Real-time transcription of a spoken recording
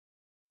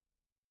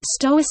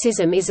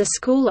Stoicism is a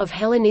school of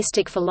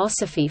Hellenistic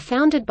philosophy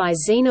founded by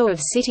Zeno of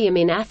Citium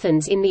in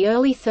Athens in the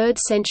early 3rd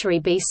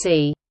century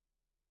BC.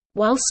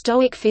 While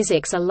Stoic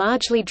physics are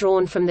largely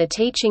drawn from the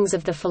teachings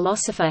of the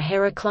philosopher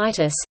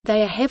Heraclitus,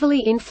 they are heavily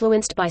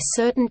influenced by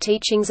certain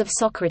teachings of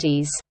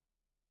Socrates.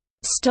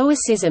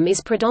 Stoicism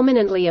is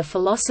predominantly a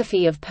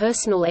philosophy of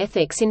personal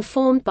ethics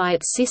informed by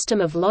its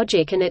system of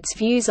logic and its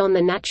views on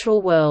the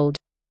natural world.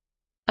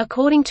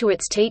 According to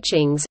its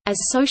teachings, as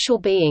social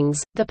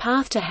beings, the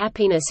path to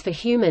happiness for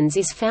humans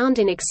is found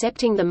in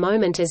accepting the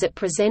moment as it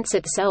presents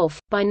itself,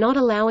 by not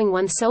allowing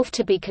oneself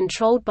to be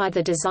controlled by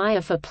the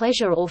desire for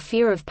pleasure or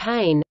fear of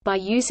pain, by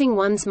using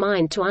one's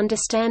mind to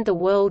understand the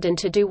world and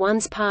to do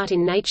one's part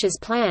in nature's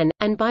plan,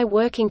 and by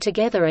working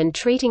together and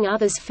treating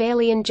others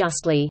fairly and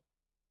justly.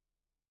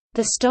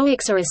 The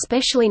Stoics are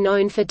especially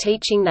known for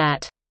teaching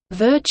that,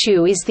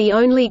 "virtue is the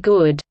only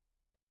good"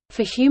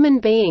 for human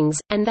beings,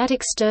 and that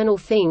external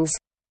things,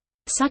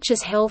 such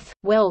as health,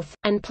 wealth,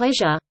 and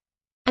pleasure,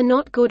 are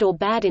not good or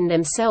bad in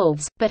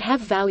themselves, but have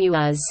value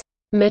as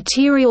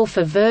material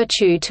for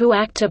virtue to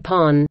act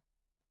upon.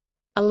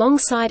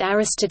 Alongside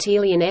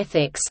Aristotelian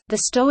ethics, the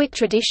Stoic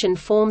tradition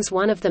forms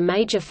one of the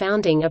major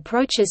founding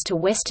approaches to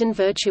Western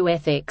virtue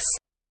ethics.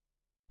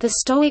 The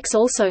Stoics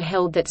also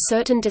held that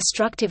certain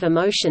destructive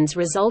emotions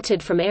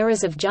resulted from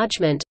errors of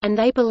judgment, and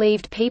they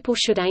believed people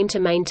should aim to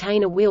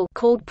maintain a will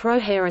called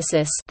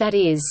prohairesis, that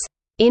is,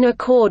 in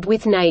accord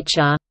with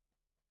nature.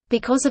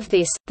 Because of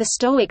this, the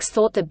Stoics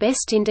thought the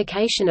best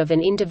indication of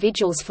an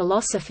individual's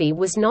philosophy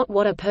was not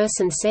what a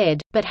person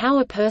said, but how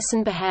a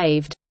person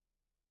behaved.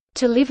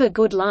 To live a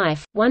good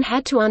life, one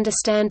had to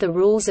understand the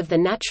rules of the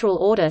natural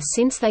order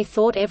since they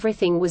thought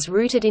everything was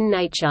rooted in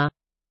nature.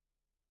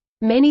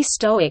 Many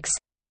Stoics,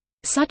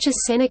 such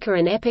as Seneca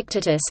and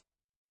Epictetus,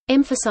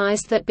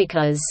 emphasized that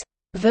because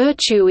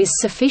virtue is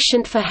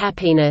sufficient for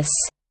happiness,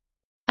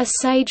 a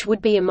sage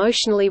would be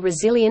emotionally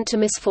resilient to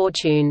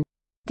misfortune.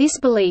 This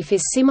belief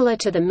is similar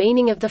to the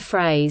meaning of the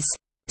phrase,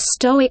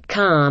 "Stoic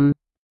calm",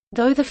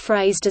 though the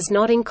phrase does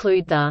not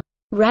include the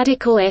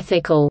radical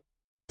ethical.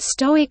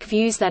 Stoic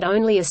views that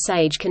only a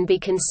sage can be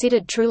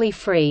considered truly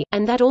free,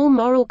 and that all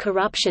moral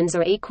corruptions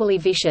are equally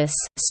vicious.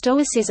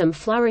 Stoicism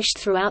flourished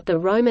throughout the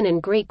Roman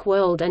and Greek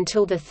world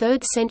until the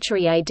 3rd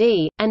century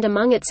AD, and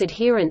among its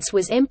adherents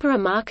was Emperor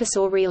Marcus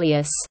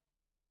Aurelius.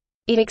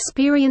 It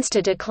experienced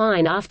a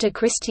decline after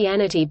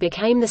Christianity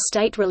became the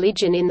state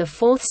religion in the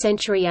 4th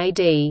century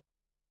AD.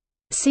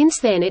 Since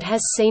then it has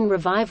seen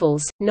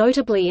revivals,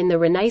 notably in the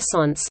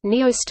Renaissance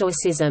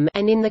Neo-Stoicism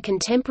and in the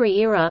contemporary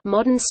era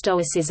Modern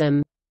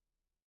Stoicism.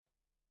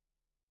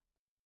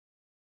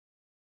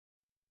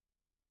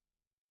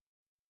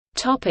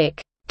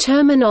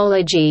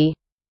 Terminology.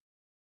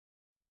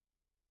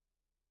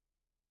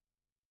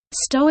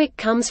 Stoic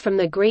comes from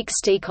the Greek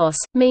stikos,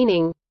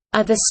 meaning,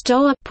 the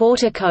stoa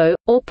portico,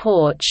 or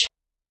porch.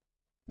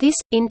 This,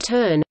 in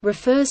turn,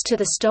 refers to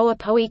the stoa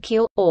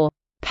poikile, or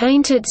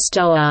painted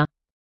stoa,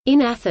 in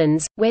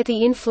Athens, where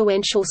the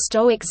influential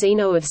Stoic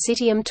Zeno of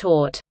Citium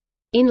taught.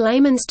 In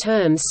layman's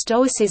terms,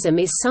 Stoicism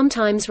is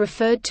sometimes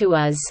referred to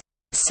as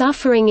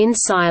suffering in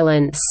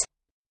silence,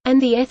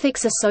 and the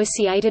ethics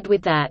associated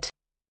with that.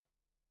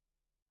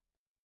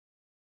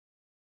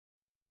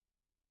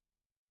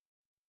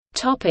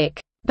 Topic: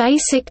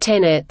 Basic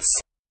tenets.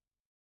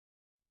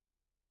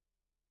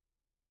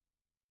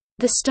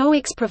 The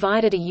Stoics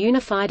provided a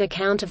unified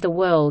account of the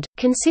world,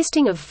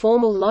 consisting of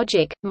formal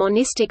logic,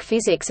 monistic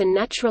physics and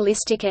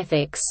naturalistic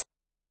ethics.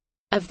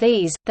 Of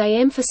these, they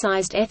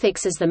emphasized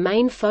ethics as the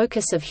main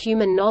focus of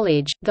human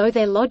knowledge, though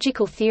their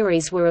logical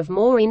theories were of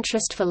more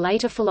interest for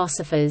later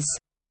philosophers.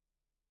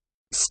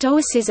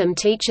 Stoicism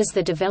teaches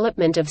the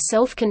development of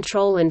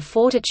self-control and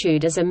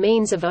fortitude as a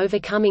means of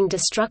overcoming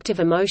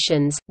destructive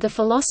emotions. The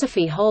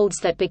philosophy holds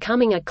that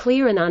becoming a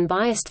clear and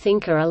unbiased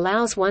thinker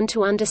allows one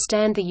to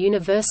understand the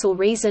universal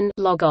reason,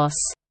 logos.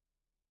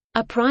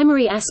 A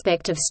primary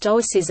aspect of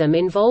Stoicism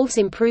involves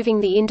improving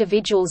the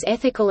individual's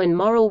ethical and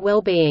moral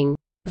well-being.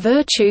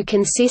 Virtue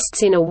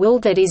consists in a will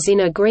that is in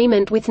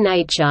agreement with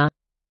nature.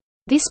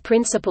 This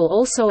principle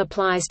also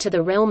applies to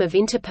the realm of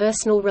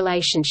interpersonal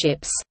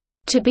relationships.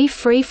 To be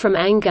free from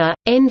anger,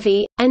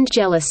 envy, and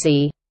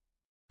jealousy,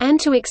 and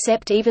to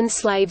accept even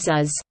slaves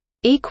as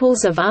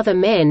equals of other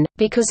men,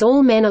 because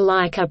all men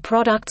alike are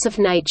products of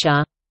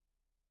nature.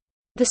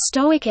 The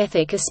Stoic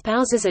ethic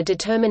espouses a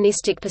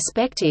deterministic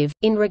perspective.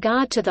 In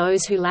regard to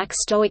those who lack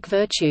Stoic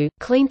virtue,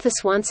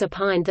 Cleanthes once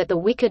opined that the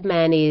wicked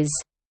man is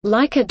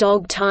like a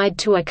dog tied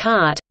to a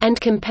cart,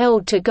 and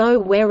compelled to go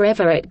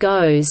wherever it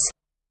goes.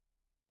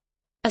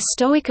 A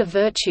Stoic of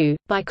virtue,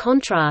 by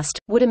contrast,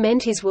 would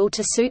amend his will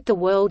to suit the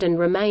world and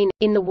remain,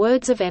 in the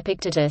words of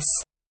Epictetus,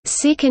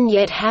 sick and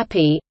yet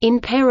happy,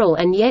 in peril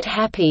and yet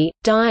happy,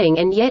 dying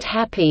and yet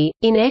happy,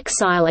 in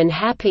exile and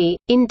happy,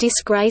 in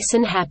disgrace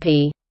and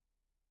happy,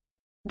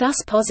 thus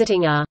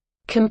positing a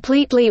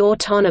completely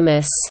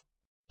autonomous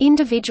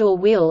individual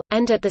will,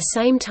 and at the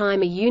same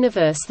time a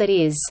universe that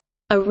is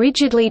a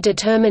rigidly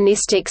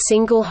deterministic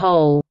single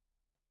whole.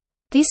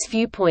 This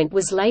viewpoint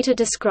was later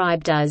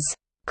described as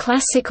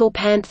classical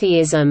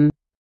pantheism,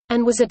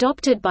 and was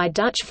adopted by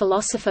Dutch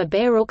philosopher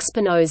Baruch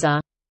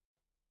Spinoza.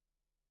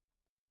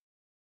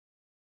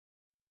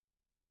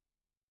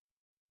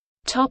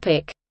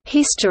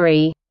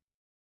 History.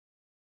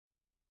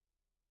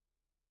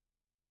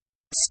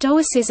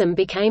 Stoicism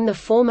became the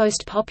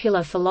foremost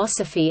popular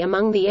philosophy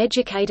among the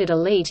educated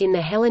elite in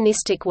the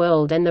Hellenistic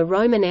world and the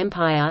Roman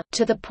Empire,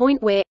 to the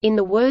point where, in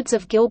the words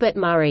of Gilbert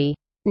Murray,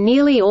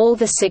 "Nearly all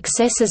the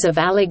successors of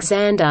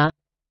Alexander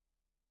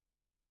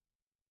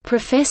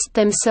professed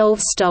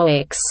themselves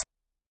Stoics."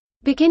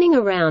 Beginning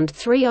around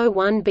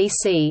 301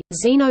 BC,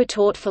 Zeno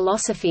taught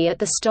philosophy at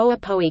the Stoa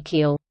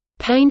Poikial,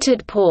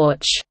 painted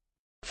porch,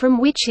 from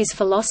which his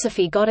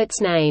philosophy got its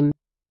name.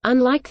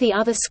 Unlike the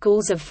other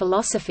schools of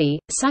philosophy,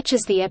 such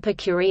as the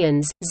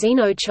Epicureans,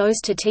 Zeno chose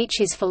to teach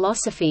his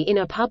philosophy in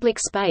a public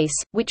space,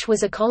 which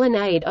was a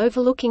colonnade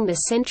overlooking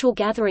the central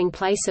gathering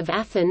place of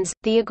Athens,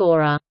 the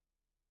Agora.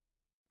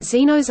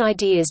 Zeno's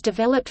ideas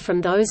developed from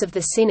those of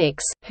the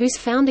Cynics, whose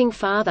founding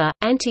father,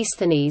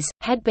 Antisthenes,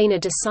 had been a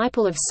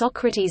disciple of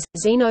Socrates.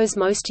 Zeno's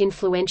most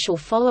influential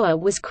follower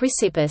was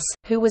Chrysippus,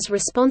 who was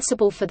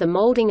responsible for the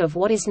molding of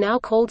what is now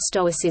called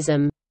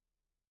Stoicism.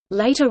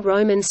 Later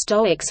Roman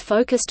Stoics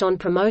focused on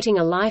promoting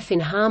a life in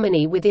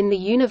harmony within the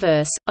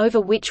universe,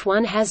 over which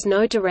one has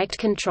no direct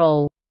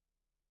control.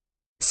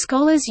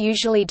 Scholars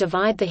usually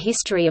divide the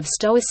history of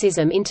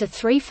Stoicism into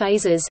three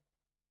phases.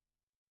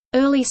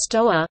 Early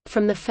Stoa,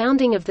 from the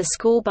founding of the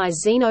school by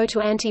Zeno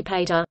to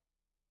Antipater.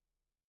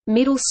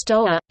 Middle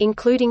Stoa,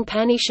 including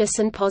Panaetius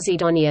and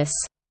Posidonius.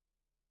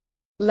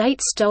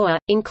 Late Stoa,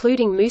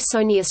 including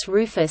Musonius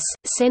Rufus,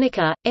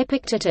 Seneca,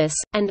 Epictetus,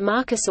 and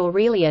Marcus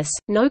Aurelius.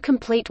 No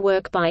complete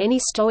work by any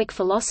Stoic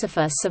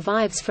philosopher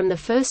survives from the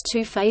first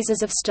two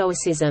phases of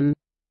Stoicism.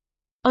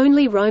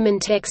 Only Roman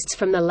texts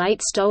from the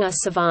late Stoa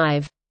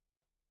survive.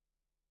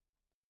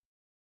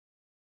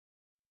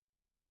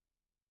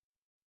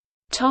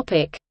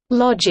 Topic: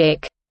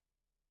 Logic.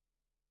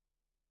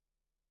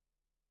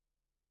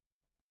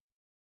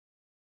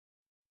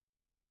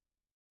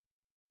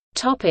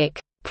 Topic: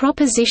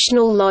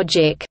 Propositional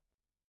logic.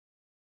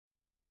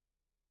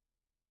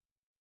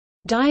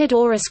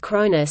 Diodorus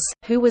Cronus,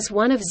 who was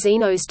one of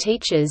Zeno's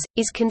teachers,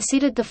 is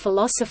considered the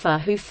philosopher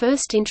who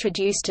first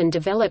introduced and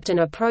developed an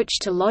approach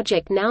to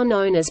logic now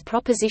known as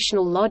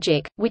propositional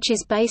logic, which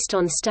is based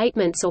on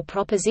statements or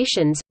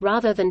propositions,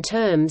 rather than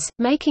terms,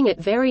 making it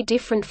very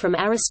different from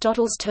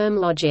Aristotle's term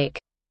logic.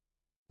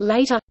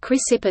 Later,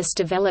 Chrysippus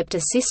developed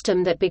a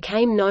system that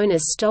became known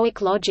as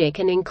Stoic logic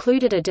and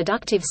included a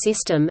deductive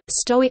system,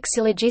 Stoic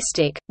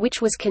syllogistic,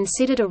 which was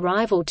considered a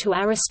rival to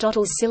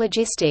Aristotle's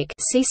syllogistic.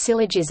 See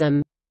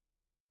syllogism.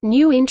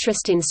 New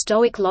interest in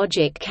Stoic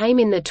logic came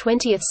in the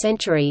 20th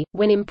century,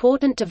 when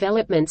important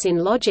developments in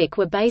logic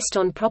were based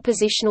on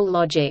propositional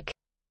logic.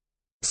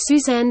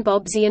 Suzanne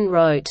Bobzian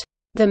wrote,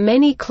 "The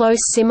many close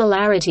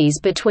similarities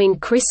between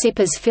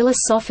Chrysippus'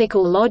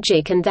 philosophical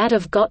logic and that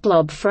of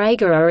Gottlob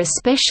Frege are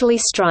especially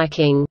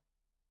striking."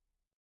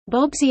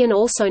 Bobzian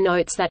also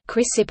notes that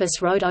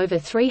Chrysippus wrote over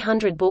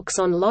 300 books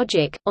on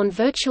logic. On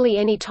virtually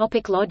any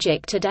topic,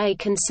 logic today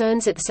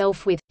concerns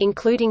itself with,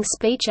 including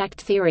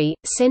speech-act theory,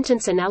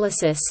 sentence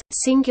analysis,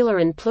 singular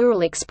and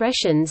plural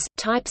expressions,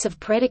 types of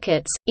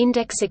predicates,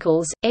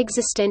 indexicals,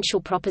 existential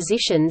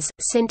propositions,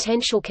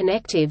 sentential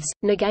connectives,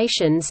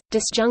 negations,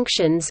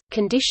 disjunctions,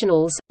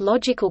 conditionals,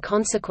 logical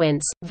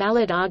consequence,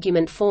 valid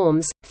argument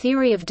forms,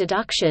 theory of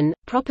deduction,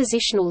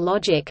 propositional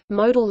logic,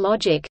 modal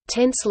logic,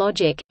 tense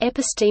logic,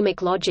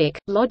 epistemic logic,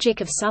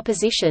 logic of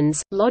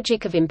suppositions,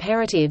 logic of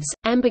imperatives,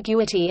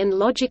 ambiguity and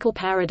logical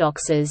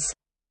paradoxes.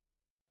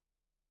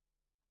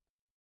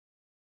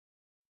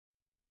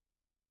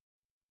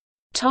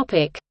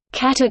 Topic: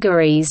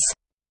 Categories.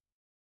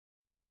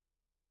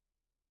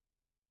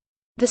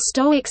 The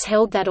Stoics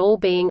held that all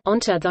being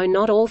onta, though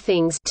not all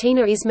things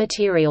tina, is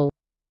material.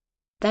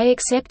 They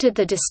accepted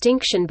the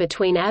distinction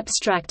between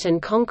abstract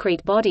and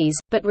concrete bodies,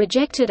 but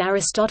rejected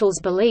Aristotle's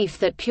belief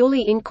that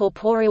purely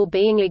incorporeal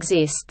being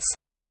exists.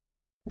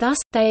 Thus,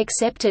 they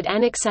accepted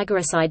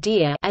Anaxagoras'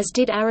 idea, as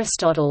did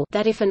Aristotle,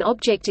 that if an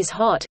object is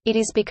hot, it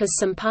is because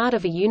some part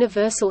of a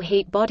universal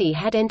heat body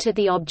had entered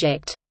the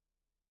object.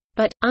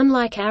 But,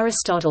 unlike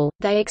Aristotle,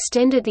 they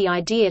extended the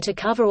idea to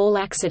cover all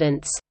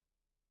accidents.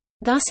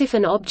 Thus, if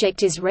an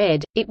object is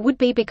red, it would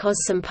be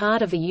because some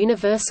part of a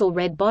universal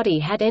red body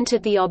had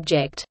entered the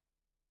object.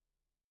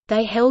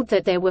 They held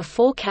that there were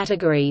four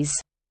categories.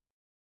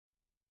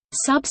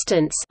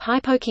 Substance,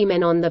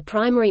 hypokimenon, the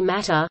primary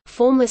matter;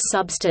 formless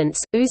substance,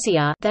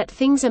 ousia, that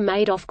things are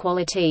made of;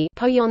 quality,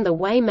 poion, the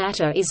way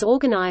matter is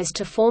organized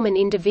to form an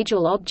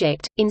individual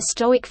object. In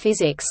Stoic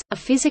physics, a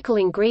physical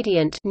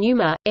ingredient,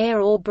 pneuma,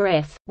 air or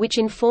breath, which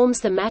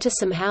informs the matter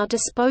somehow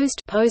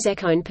disposed,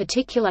 posekon,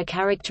 particular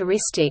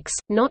characteristics,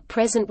 not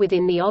present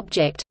within the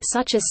object,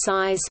 such as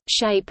size,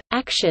 shape,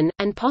 action,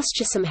 and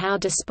posture, somehow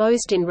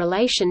disposed in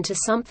relation to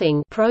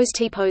something,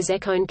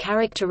 prosteposekon,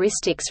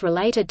 characteristics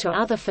related to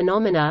other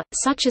phenomena,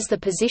 such as the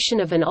position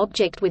of an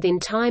object within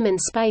time and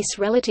space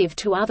relative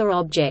to other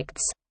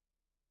objects.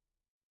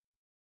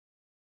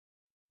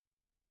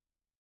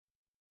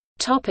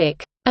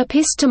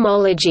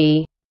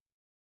 Epistemology.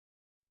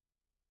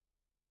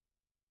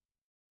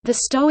 The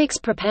Stoics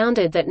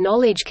propounded that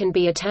knowledge can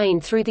be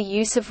attained through the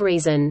use of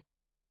reason.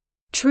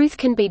 Truth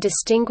can be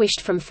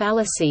distinguished from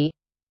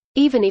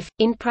fallacy—even if,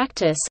 in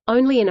practice,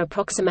 only an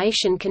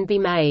approximation can be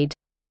made.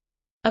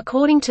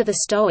 According to the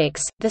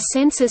Stoics, the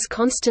senses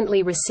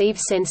constantly receive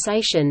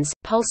sensations,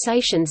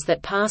 pulsations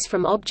that pass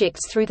from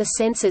objects through the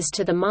senses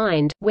to the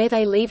mind, where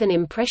they leave an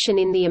impression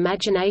in the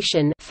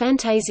imagination,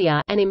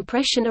 phantasia. An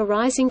impression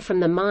arising from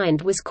the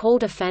mind was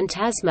called a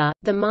phantasma.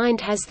 The mind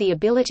has the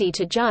ability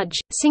to judge,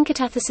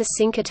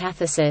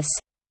 synkatathesis,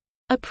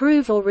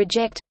 approve or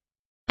reject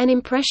an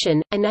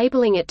impression,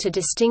 enabling it to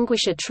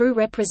distinguish a true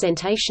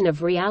representation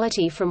of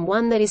reality from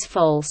one that is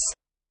false.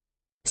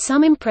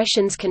 Some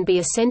impressions can be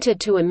assented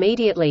to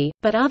immediately,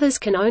 but others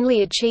can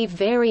only achieve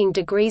varying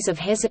degrees of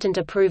hesitant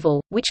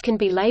approval, which can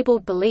be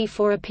labeled belief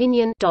or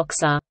opinion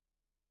doxa.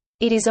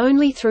 It is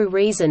only through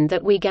reason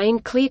that we gain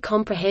clear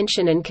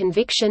comprehension and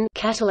conviction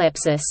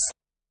catalepsis.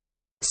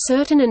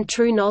 Certain and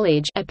true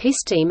knowledge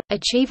episteme,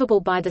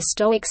 achievable by the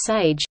Stoic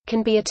sage,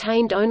 can be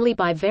attained only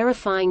by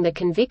verifying the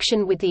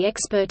conviction with the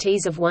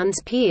expertise of one's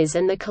peers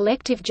and the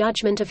collective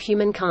judgment of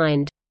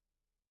humankind.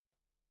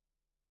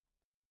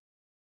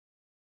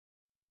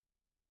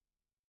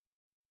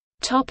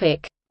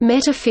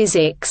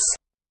 Metaphysics.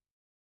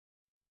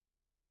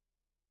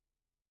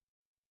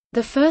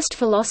 The first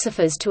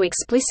philosophers to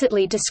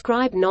explicitly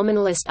describe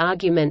nominalist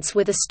arguments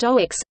were the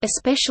Stoics,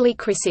 especially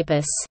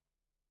Chrysippus.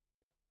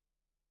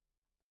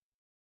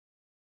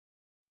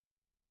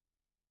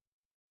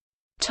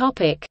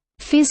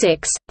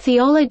 Physics,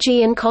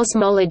 theology and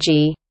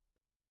cosmology.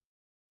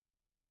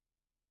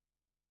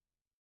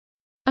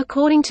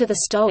 According to the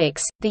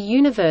Stoics, the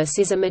universe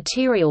is a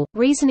material,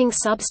 reasoning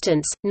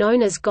substance,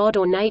 known as God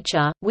or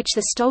nature, which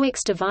the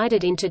Stoics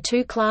divided into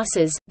two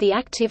classes, the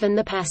active and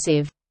the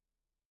passive.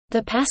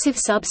 The passive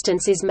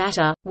substance is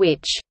matter,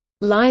 which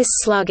lies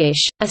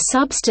sluggish, a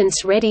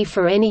substance ready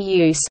for any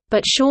use,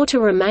 but sure to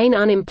remain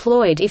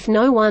unemployed if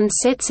no one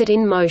sets it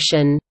in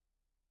motion.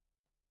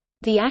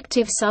 The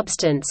active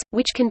substance,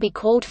 which can be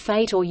called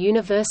fate or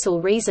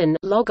universal reason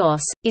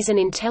logos, is an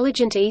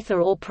intelligent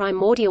ether or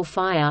primordial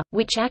fire,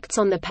 which acts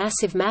on the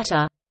passive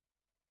matter.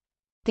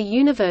 The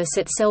universe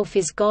itself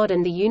is God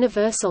and the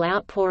universal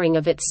outpouring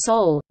of its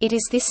soul. It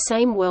is this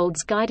same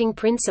world's guiding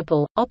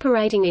principle,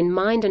 operating in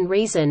mind and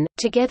reason,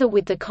 together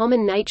with the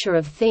common nature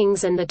of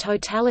things and the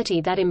totality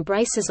that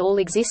embraces all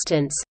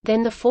existence,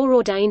 then the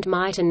foreordained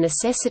might and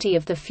necessity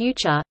of the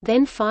future,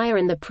 then fire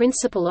and the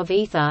principle of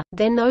ether,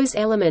 then those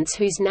elements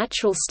whose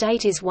natural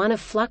state is one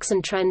of flux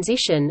and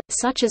transition,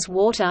 such as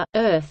water,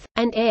 earth,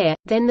 and air,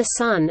 then the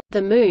sun,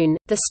 the moon,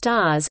 the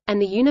stars,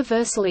 and the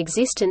universal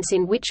existence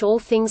in which all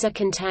things are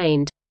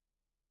contained.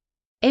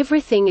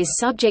 Everything is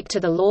subject to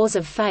the laws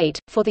of fate,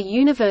 for the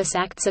universe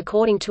acts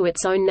according to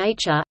its own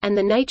nature, and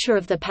the nature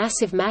of the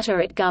passive matter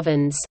it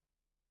governs.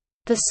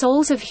 The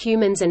souls of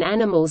humans and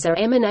animals are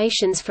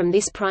emanations from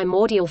this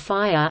primordial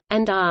fire,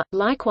 and are,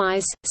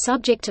 likewise,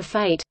 subject to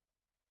fate.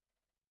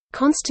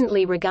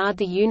 Constantly regard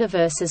the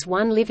universe as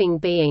one living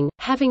being,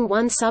 having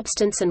one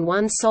substance and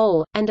one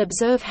soul, and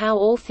observe how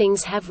all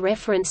things have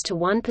reference to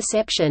one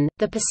perception,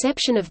 the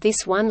perception of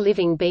this one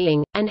living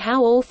being, and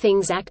how all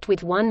things act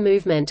with one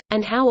movement,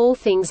 and how all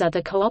things are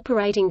the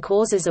cooperating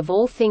causes of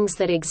all things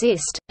that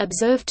exist.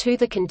 Observe too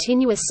the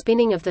continuous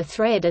spinning of the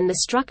thread and the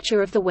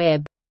structure of the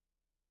web.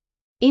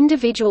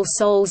 Individual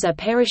souls are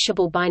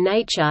perishable by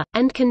nature,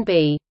 and can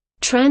be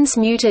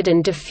transmuted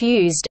and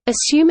diffused,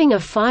 assuming a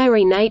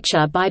fiery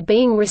nature by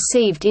being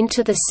received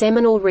into the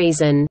seminal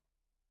reason.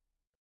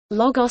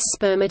 Logos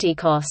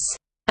spermatikos,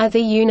 are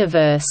the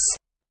universe.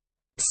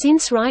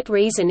 Since right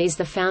reason is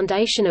the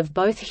foundation of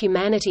both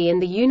humanity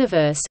and the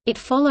universe, it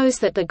follows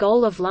that the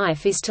goal of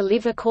life is to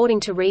live according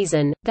to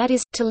reason, that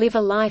is, to live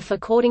a life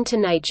according to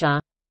nature.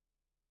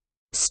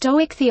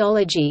 Stoic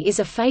theology is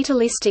a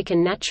fatalistic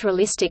and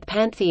naturalistic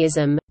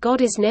pantheism.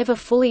 God is never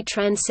fully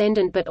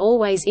transcendent but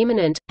always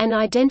immanent, and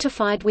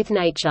identified with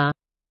nature.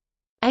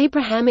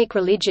 Abrahamic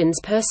religions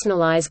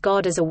personalize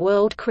God as a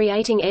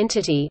world-creating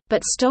entity,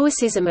 but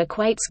Stoicism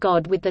equates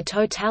God with the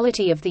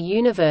totality of the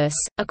universe.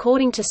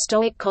 According to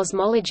Stoic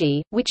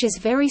cosmology, which is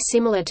very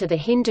similar to the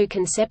Hindu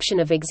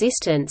conception of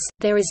existence,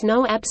 there is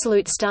no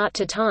absolute start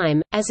to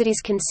time, as it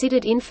is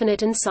considered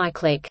infinite and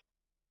cyclic.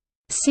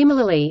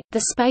 Similarly,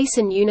 the space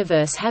and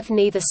universe have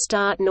neither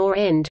start nor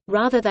end,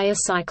 rather they are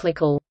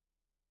cyclical.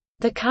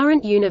 The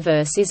current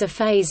universe is a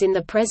phase in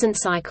the present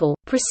cycle,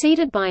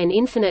 preceded by an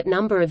infinite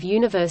number of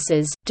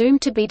universes,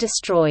 doomed to be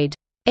destroyed,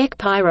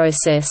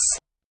 ekpyrosis,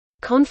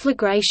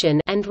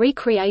 conflagration, and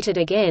recreated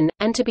again,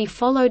 and to be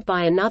followed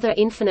by another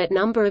infinite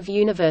number of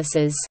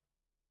universes.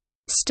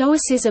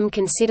 Stoicism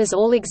considers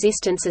all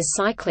existence as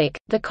cyclic,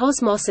 the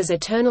cosmos as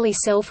eternally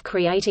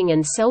self-creating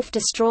and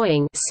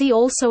self-destroying. See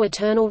also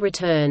eternal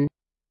return.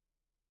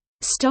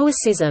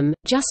 Stoicism,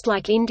 just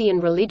like Indian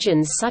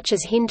religions such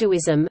as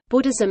Hinduism,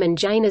 Buddhism and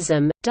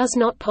Jainism, does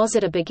not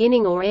posit a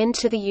beginning or end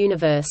to the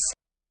universe.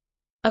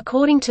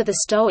 According to the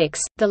Stoics,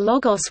 the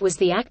logos was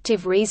the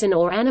active reason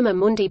or anima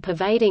mundi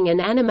pervading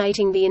and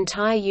animating the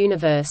entire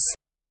universe.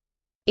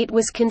 It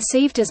was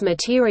conceived as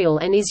material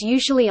and is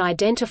usually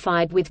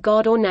identified with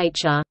God or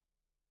nature.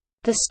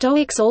 The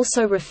Stoics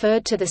also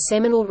referred to the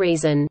seminal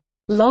reason,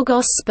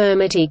 logos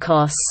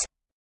spermatikos,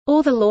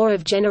 or the law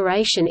of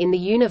generation in the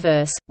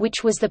universe,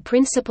 which was the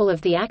principle of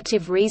the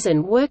active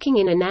reason working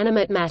in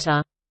inanimate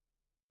matter.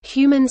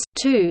 Humans,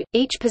 too,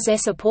 each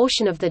possess a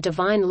portion of the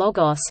divine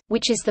logos,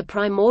 which is the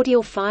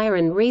primordial fire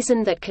and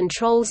reason that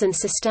controls and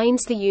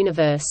sustains the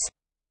universe.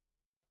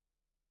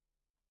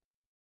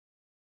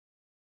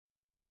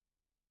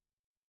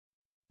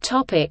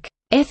 Topic: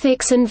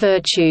 Ethics and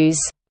virtues.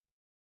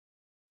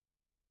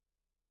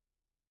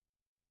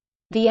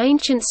 The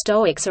ancient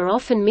Stoics are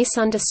often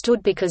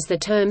misunderstood because the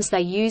terms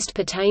they used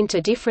pertain to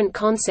different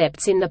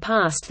concepts in the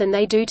past than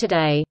they do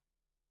today.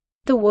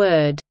 The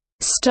word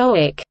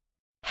Stoic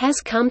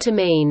has come to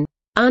mean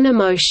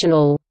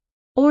unemotional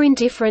or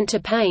indifferent to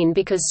pain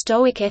because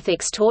Stoic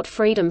ethics taught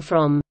freedom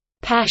from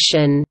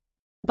passion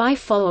by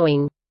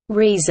following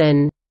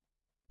reason.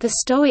 The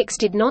Stoics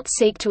did not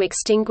seek to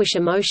extinguish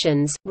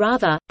emotions,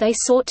 rather, they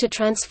sought to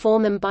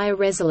transform them by a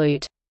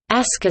resolute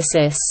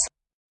ascesis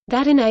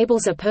that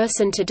enables a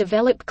person to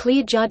develop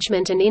clear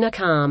judgment and inner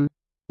calm.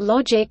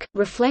 Logic,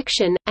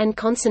 reflection, and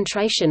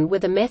concentration were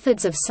the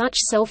methods of such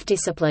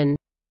self-discipline.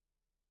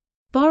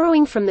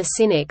 Borrowing from the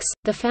Cynics,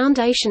 the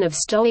foundation of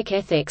Stoic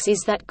ethics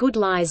is that good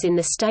lies in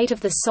the state of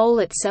the soul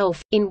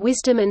itself, in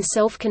wisdom and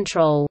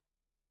self-control.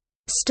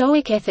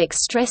 Stoic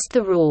ethics stressed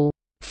the rule,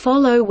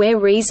 "Follow where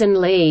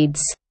reason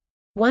leads."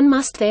 One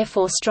must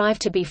therefore strive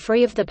to be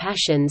free of the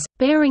passions,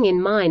 bearing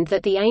in mind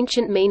that the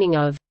ancient meaning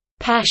of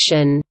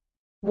passion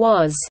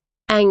was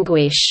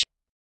anguish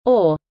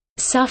or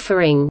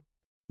suffering,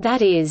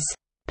 that is,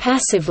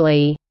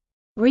 passively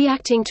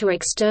reacting to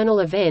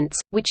external events,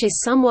 which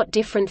is somewhat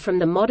different from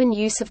the modern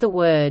use of the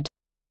word.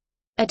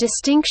 A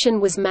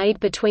distinction was made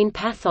between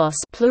pathos,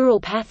 plural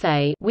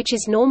pathe, which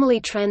is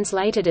normally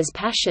translated as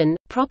passion,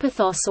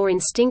 propathos or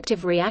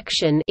instinctive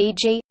reaction,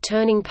 e.g.,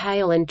 turning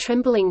pale and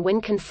trembling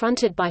when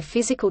confronted by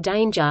physical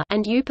danger,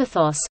 and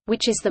eupathos,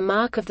 which is the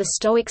mark of the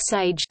Stoic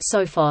sage,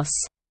 sophos.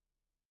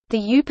 The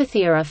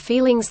eupathia are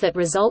feelings that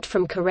result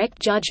from correct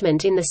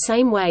judgment in the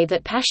same way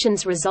that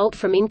passions result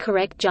from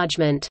incorrect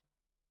judgment.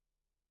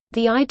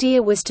 The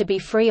idea was to be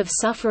free of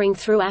suffering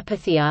through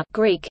apatheia,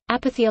 Greek,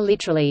 apatheia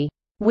literally,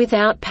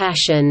 without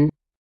passion,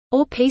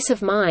 or peace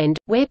of mind,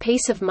 where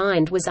peace of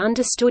mind was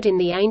understood in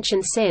the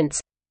ancient sense,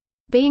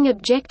 being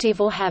objective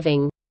or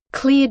having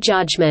clear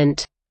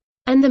judgment,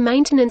 and the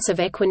maintenance of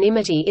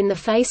equanimity in the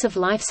face of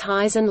life's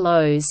highs and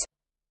lows.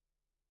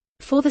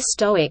 For the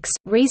Stoics,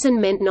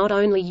 reason meant not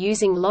only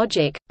using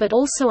logic, but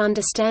also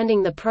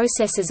understanding the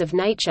processes of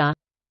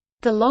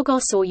nature—the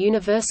logos or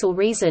universal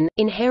reason,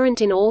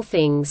 inherent in all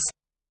things.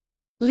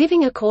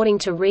 Living according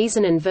to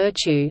reason and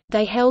virtue,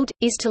 they held,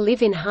 is to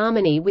live in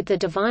harmony with the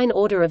divine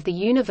order of the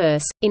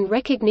universe, in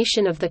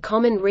recognition of the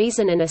common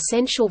reason and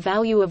essential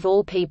value of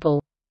all people.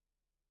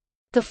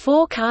 The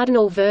four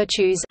cardinal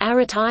virtues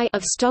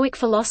of Stoic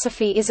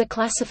philosophy is a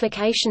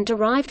classification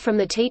derived from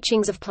the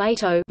teachings of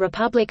Plato,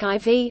 Republic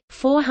IV,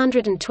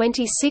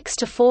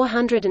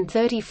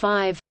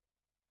 426–435.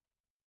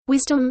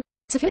 Wisdom,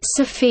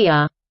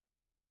 Sophia,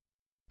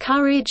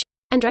 courage,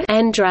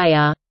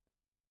 Andrea,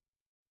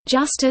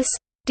 justice,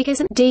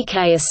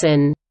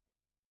 Dikaiosin,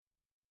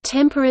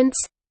 temperance,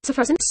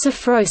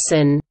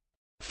 Sophrosin.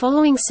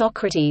 Following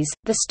Socrates,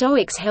 the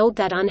Stoics held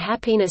that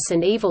unhappiness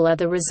and evil are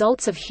the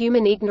results of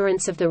human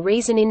ignorance of the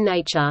reason in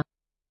nature.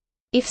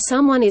 If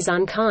someone is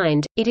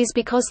unkind, it is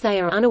because they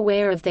are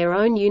unaware of their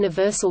own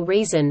universal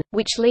reason,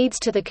 which leads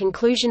to the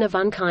conclusion of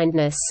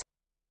unkindness.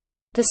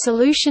 The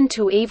solution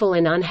to evil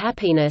and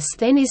unhappiness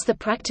then is the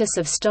practice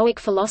of Stoic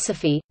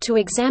philosophy, to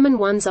examine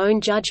one's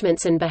own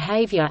judgments and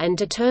behavior and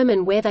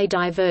determine where they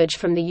diverge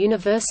from the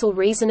universal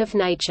reason of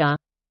nature.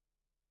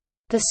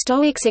 The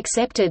Stoics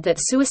accepted that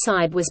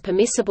suicide was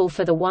permissible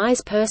for the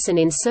wise person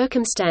in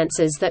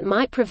circumstances that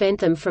might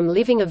prevent them from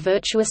living a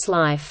virtuous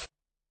life.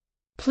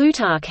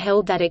 Plutarch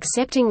held that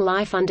accepting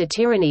life under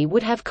tyranny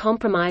would have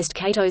compromised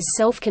Cato's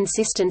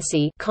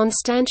self-consistency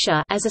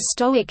Constantia as a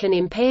Stoic and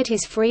impaired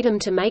his freedom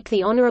to make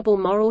the honorable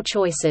moral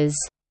choices.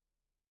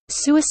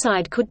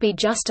 Suicide could be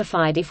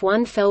justified if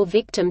one fell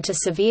victim to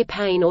severe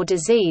pain or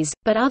disease,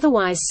 but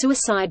otherwise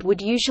suicide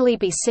would usually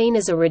be seen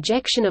as a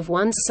rejection of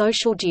one's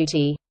social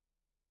duty.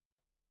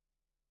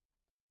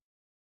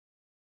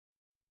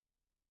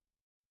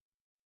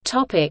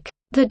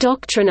 The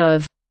doctrine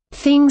of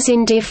things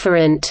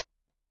indifferent.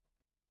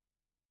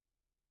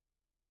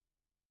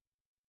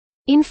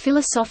 In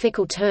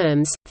philosophical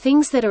terms,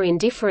 things that are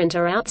indifferent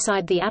are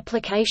outside the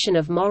application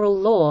of moral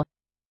law,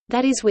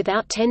 that is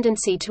without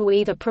tendency to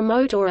either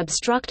promote or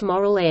obstruct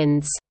moral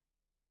ends.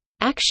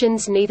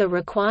 Actions neither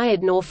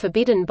required nor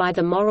forbidden by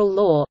the moral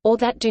law, or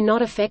that do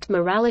not affect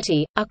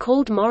morality, are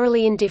called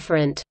morally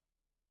indifferent.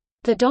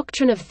 The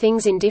doctrine of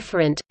things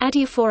indifferent,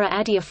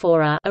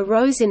 adiaphora,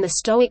 arose in the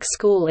Stoic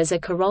school as a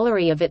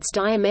corollary of its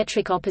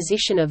diametric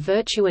opposition of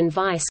virtue and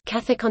vice,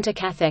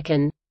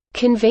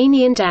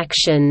 convenient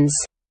actions,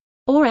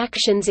 or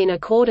actions in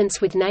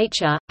accordance with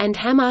nature, and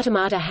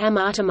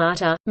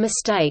hamartamata,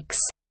 mistakes.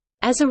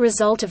 As a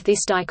result of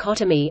this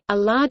dichotomy, a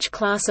large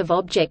class of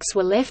objects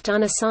were left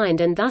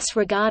unassigned and thus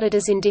regarded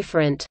as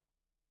indifferent.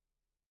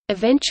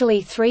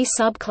 Eventually 3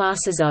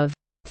 subclasses of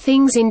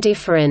things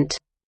indifferent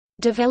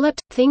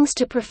developed: things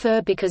to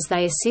prefer because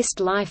they assist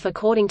life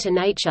according to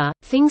nature,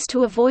 things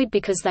to avoid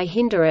because they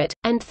hinder it,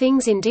 and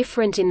things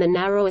indifferent in the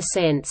narrower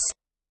sense.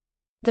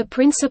 The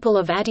principle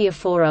of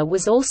adiaphora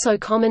was also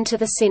common to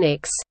the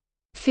Cynics.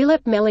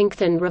 Philip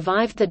Melanchthon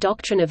revived the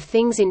doctrine of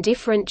things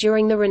indifferent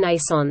during the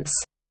Renaissance.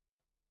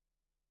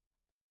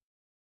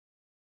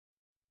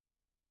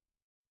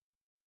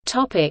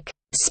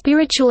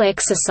 Spiritual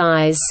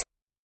exercise.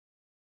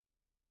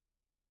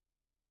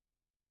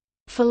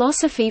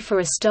 Philosophy for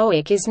a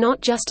Stoic is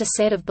not just a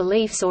set of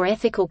beliefs or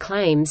ethical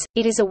claims,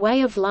 it is a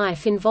way of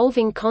life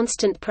involving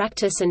constant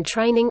practice and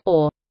training,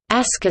 or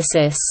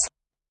ascesis.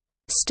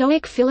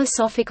 Stoic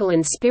philosophical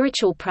and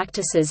spiritual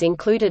practices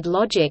included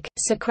logic,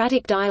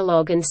 Socratic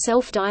dialogue and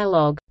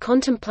self-dialogue,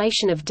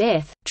 contemplation of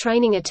death,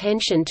 training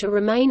attention to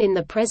remain in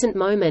the present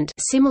moment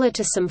similar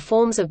to some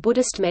forms of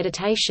Buddhist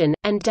meditation,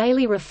 and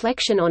daily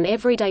reflection on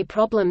everyday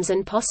problems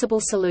and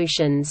possible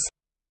solutions.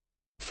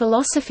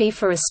 Philosophy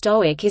for a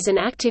Stoic is an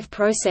active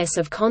process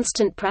of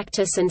constant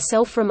practice and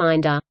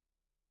self-reminder.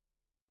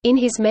 In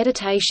his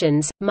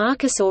Meditations,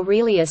 Marcus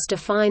Aurelius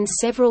defines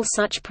several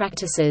such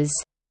practices.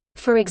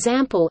 For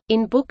example,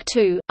 in Book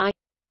 2, I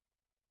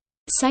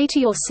say to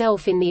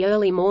yourself in the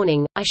early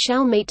morning, I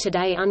shall meet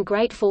today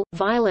ungrateful,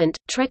 violent,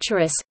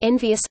 treacherous,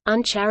 envious,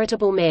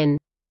 uncharitable men.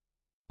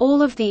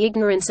 All of the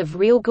ignorance of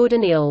real good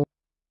and ill.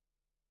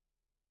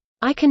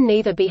 I can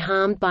neither be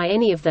harmed by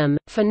any of them,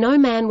 for no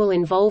man will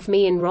involve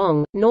me in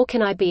wrong, nor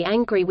can I be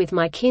angry with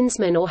my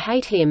kinsman or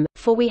hate him,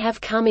 for we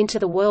have come into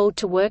the world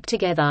to work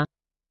together.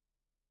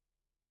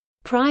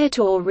 Prior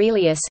to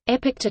Aurelius,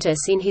 Epictetus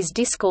in his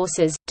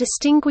Discourses,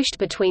 distinguished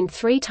between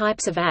 3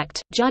 types of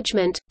act: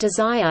 judgment,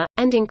 desire,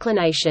 and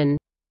inclination.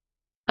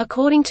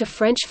 According to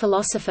French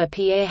philosopher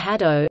Pierre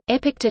Hadot,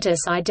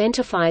 Epictetus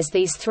identifies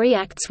these 3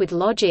 acts with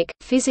logic,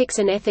 physics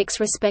and ethics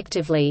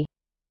respectively.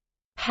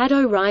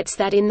 Hadot writes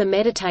that in the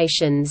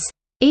Meditations,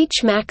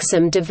 each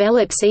maxim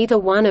develops either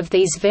one of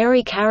these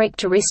very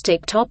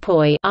characteristic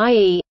topoi,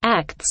 i.e.,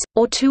 acts,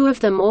 or 2 of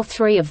them or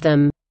 3 of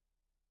them.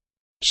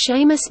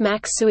 Seamus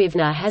Mac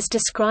Suivna has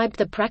described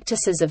the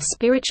practices of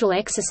spiritual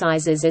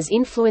exercises as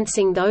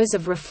influencing those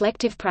of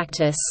reflective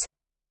practice.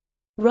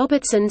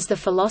 Robertson's The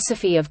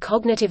Philosophy of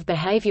Cognitive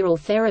Behavioral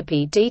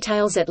Therapy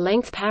details at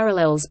length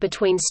parallels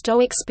between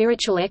Stoic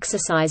spiritual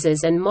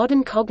exercises and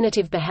modern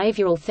cognitive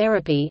behavioral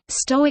therapy.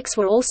 Stoics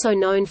were also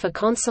known for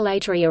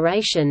consolatory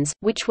orations,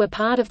 which were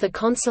part of the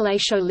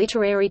consolatio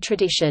literary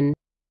tradition.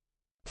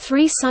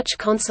 3 such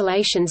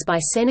consolations by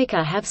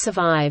Seneca have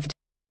survived.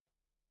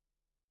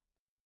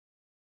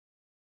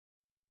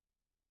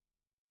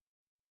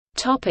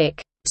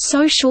 Topic: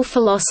 Social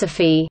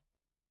philosophy.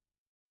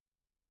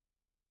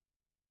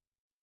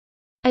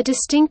 A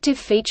distinctive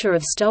feature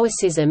of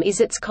Stoicism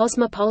is its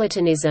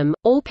cosmopolitanism.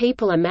 All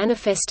people are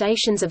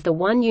manifestations of the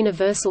one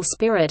universal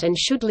spirit and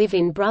should live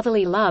in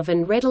brotherly love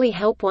and readily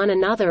help one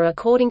another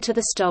according to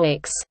the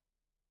Stoics.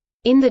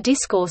 In the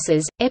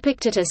Discourses,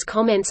 Epictetus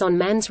comments on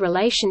man's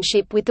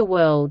relationship with the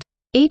world.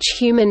 Each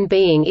human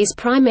being is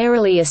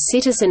primarily a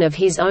citizen of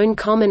his own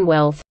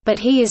commonwealth, but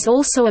he is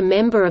also a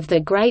member of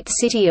the great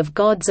city of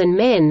gods and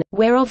men,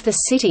 whereof the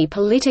city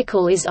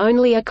political is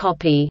only a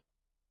copy.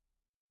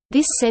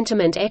 This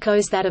sentiment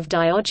echoes that of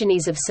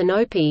Diogenes of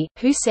Sinope,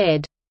 who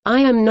said,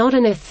 "I am not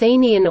an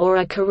Athenian or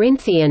a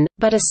Corinthian,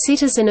 but a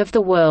citizen of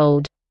the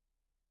world."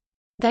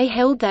 They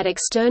held that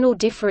external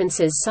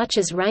differences such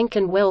as rank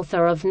and wealth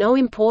are of no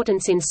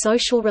importance in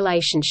social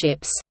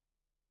relationships.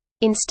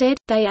 Instead,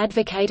 they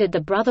advocated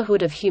the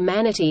brotherhood of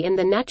humanity and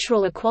the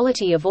natural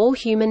equality of all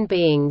human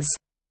beings.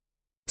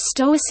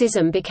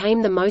 Stoicism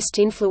became the most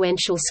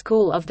influential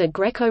school of the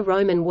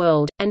Greco-Roman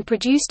world, and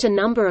produced a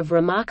number of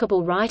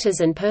remarkable writers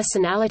and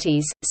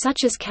personalities,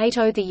 such as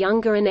Cato the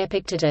Younger and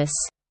Epictetus.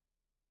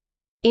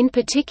 In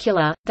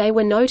particular, they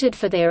were noted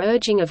for their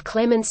urging of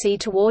clemency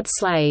toward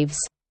slaves.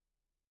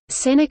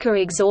 Seneca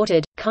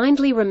exhorted,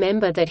 "Kindly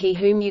remember that he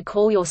whom you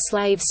call your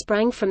slave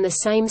sprang from the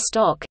same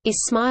stock,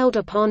 is smiled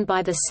upon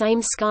by the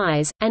same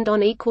skies, and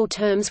on equal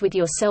terms with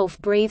yourself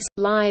breathes,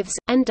 lives,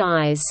 and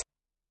dies."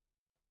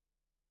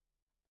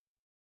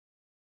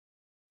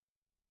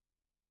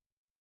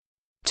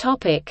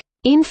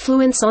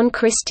 Influence on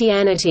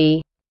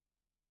Christianity.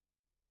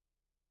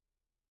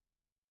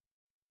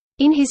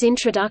 In his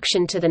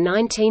introduction to the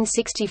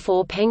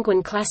 1964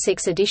 Penguin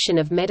Classics edition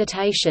of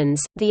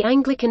Meditations, the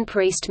Anglican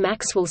priest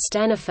Maxwell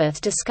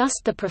Staniforth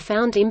discussed the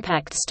profound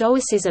impact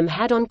Stoicism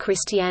had on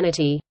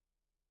Christianity.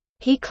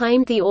 He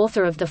claimed the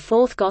author of the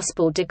Fourth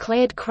Gospel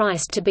declared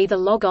Christ to be the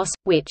Logos,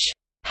 which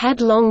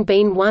had long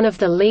been one of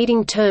the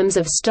leading terms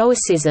of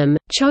Stoicism,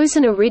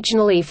 chosen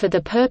originally for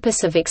the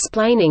purpose of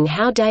explaining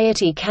how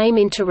deity came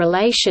into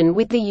relation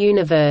with the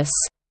universe.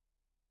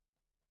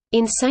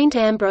 In Saint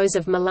Ambrose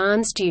of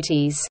Milan's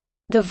Duties,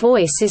 "The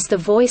voice is the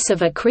voice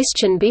of a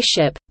Christian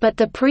bishop, but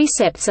the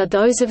precepts are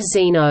those of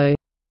Zeno."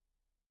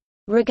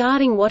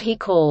 Regarding what he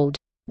called,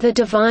 "the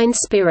divine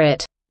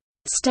spirit,"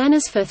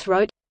 Stanisforth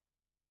wrote,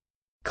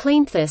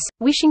 Cleanthes,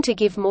 wishing to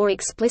give more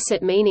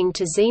explicit meaning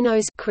to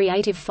Zeno's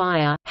creative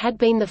fire, had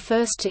been the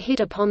first to hit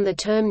upon the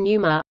term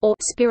pneuma, or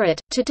spirit,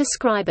 to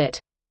describe it.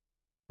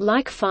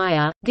 Like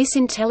fire, this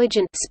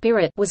intelligent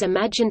spirit was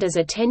imagined as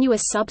a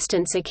tenuous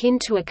substance akin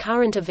to a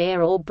current of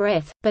air or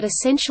breath, but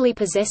essentially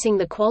possessing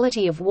the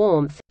quality of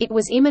warmth. It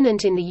was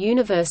immanent in the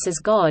universe as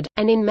God,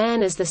 and in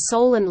man as the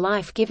soul and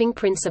life-giving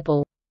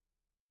principle.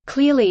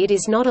 Clearly it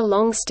is not a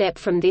long step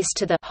from this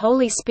to the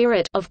Holy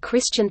Spirit of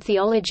Christian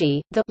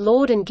theology, the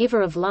Lord and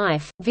giver of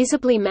life,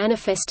 visibly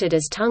manifested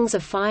as tongues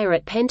of fire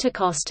at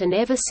Pentecost and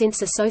ever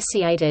since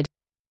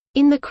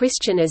associated—in the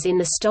Christian as in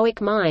the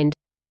Stoic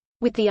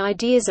mind—with the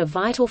ideas of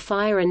vital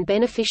fire and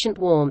beneficent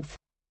warmth.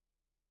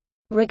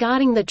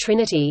 Regarding the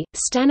Trinity,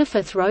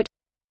 Stanisforth wrote,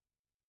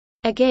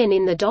 Again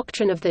in the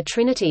doctrine of the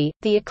Trinity,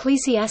 the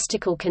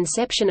ecclesiastical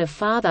conception of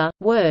Father,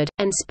 Word,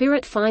 and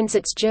Spirit finds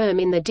its germ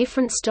in the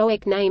different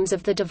Stoic names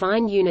of the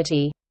divine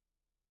unity.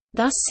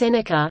 Thus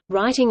Seneca,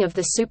 writing of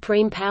the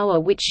supreme power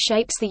which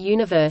shapes the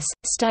universe,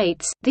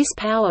 states, "This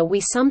power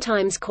we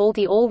sometimes call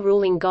the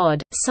all-ruling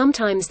God,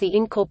 sometimes the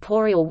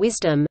incorporeal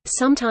wisdom,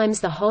 sometimes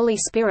the Holy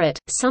Spirit,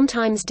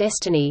 sometimes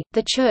destiny."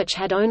 The Church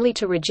had only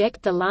to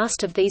reject the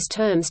last of these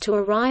terms to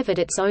arrive at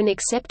its own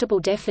acceptable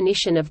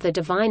definition of the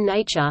divine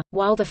nature,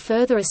 while the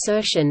further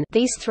assertion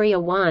 "these three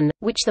are one,"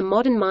 which the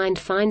modern mind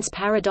finds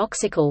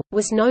paradoxical,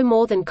 was no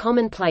more than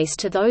commonplace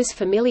to those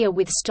familiar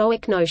with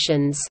Stoic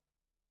notions.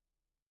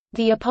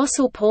 The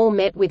Apostle Paul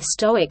met with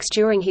Stoics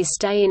during his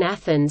stay in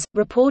Athens,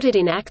 reported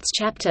in Acts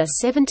chapter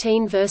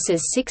 17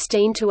 verses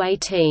 16 to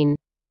 18.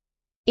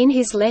 In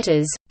his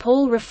letters,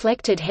 Paul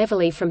reflected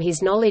heavily from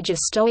his knowledge of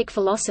Stoic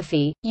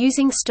philosophy,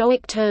 using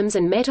Stoic terms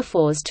and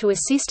metaphors to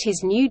assist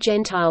his new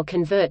Gentile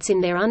converts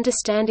in their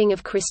understanding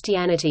of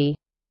Christianity.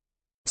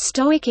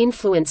 Stoic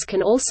influence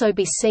can also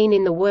be seen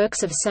in the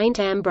works of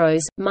Saint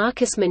Ambrose,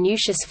 Marcus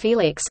Minucius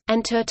Felix,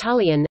 and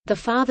Tertullian. The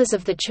Fathers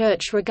of the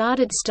Church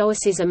regarded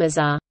Stoicism as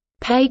a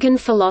pagan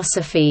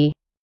philosophy.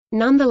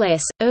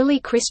 Nonetheless, early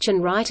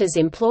Christian writers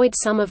employed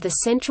some of the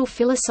central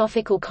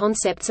philosophical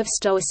concepts of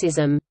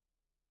Stoicism.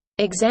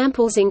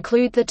 Examples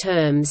include the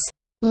terms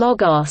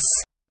logos,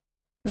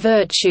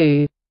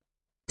 virtue,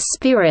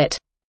 spirit,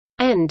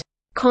 and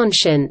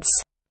conscience,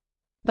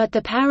 but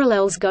the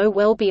parallels go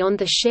well beyond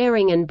the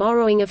sharing and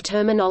borrowing of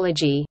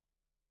terminology.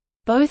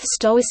 Both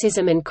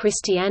Stoicism and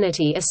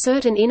Christianity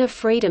assert an inner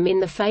freedom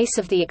in the face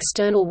of the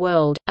external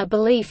world, a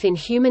belief in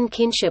human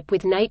kinship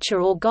with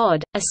nature or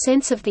God, a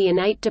sense of the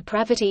innate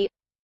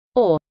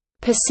depravity—or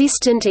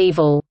persistent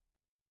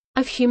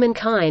evil—of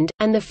humankind,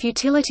 and the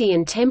futility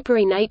and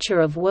temporary nature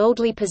of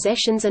worldly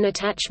possessions and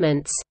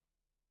attachments.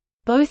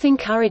 Both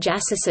encourage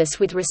asceticism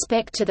with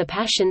respect to the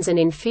passions and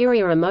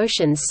inferior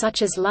emotions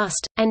such as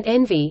lust, and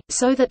envy,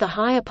 so that the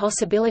higher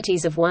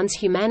possibilities of one's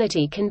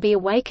humanity can be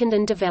awakened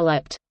and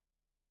developed.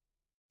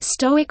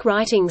 Stoic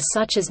writings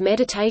such as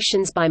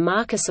Meditations by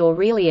Marcus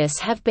Aurelius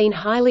have been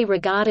highly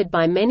regarded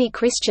by many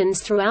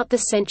Christians throughout the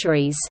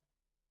centuries.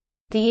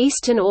 The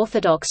Eastern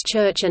Orthodox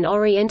Church and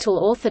Oriental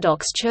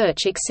Orthodox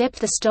Church accept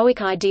the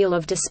Stoic ideal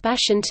of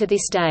dispassion to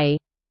this day.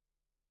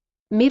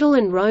 Middle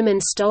and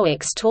Roman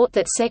Stoics taught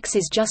that sex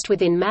is just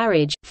within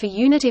marriage, for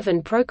unitive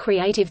and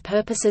procreative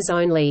purposes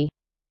only.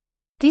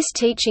 This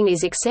teaching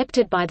is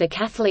accepted by the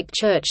Catholic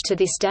Church to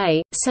this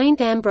day.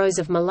 Saint Ambrose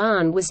of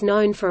Milan was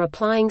known for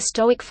applying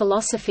Stoic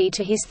philosophy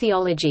to his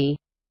theology.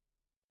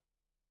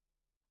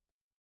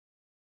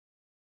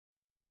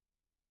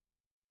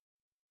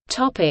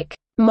 Topic: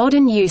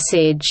 Modern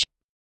usage.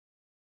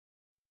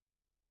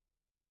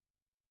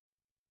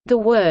 The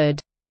word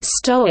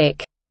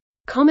Stoic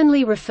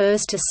commonly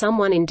refers to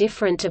someone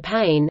indifferent to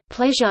pain,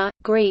 pleasure,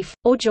 grief,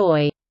 or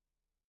joy.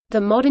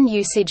 The modern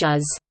usage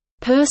as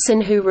person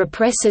who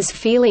represses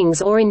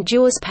feelings or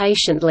endures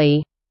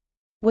patiently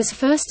was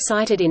first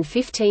cited in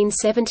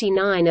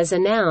 1579 as a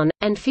noun,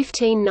 and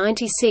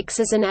 1596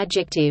 as an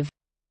adjective.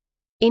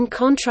 In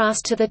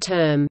contrast to the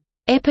term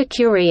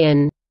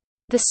Epicurean,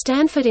 the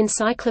Stanford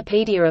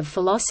Encyclopedia of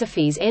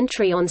Philosophy's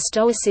entry on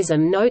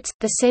Stoicism notes,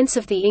 the sense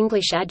of the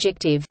English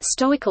adjective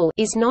stoical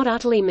is not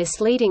utterly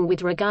misleading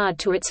with regard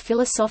to its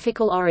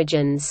philosophical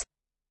origins.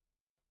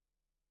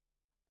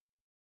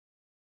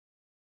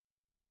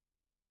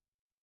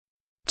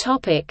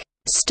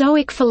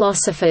 Stoic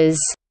philosophers.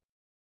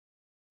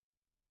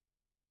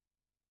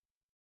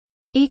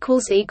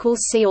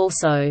 See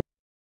also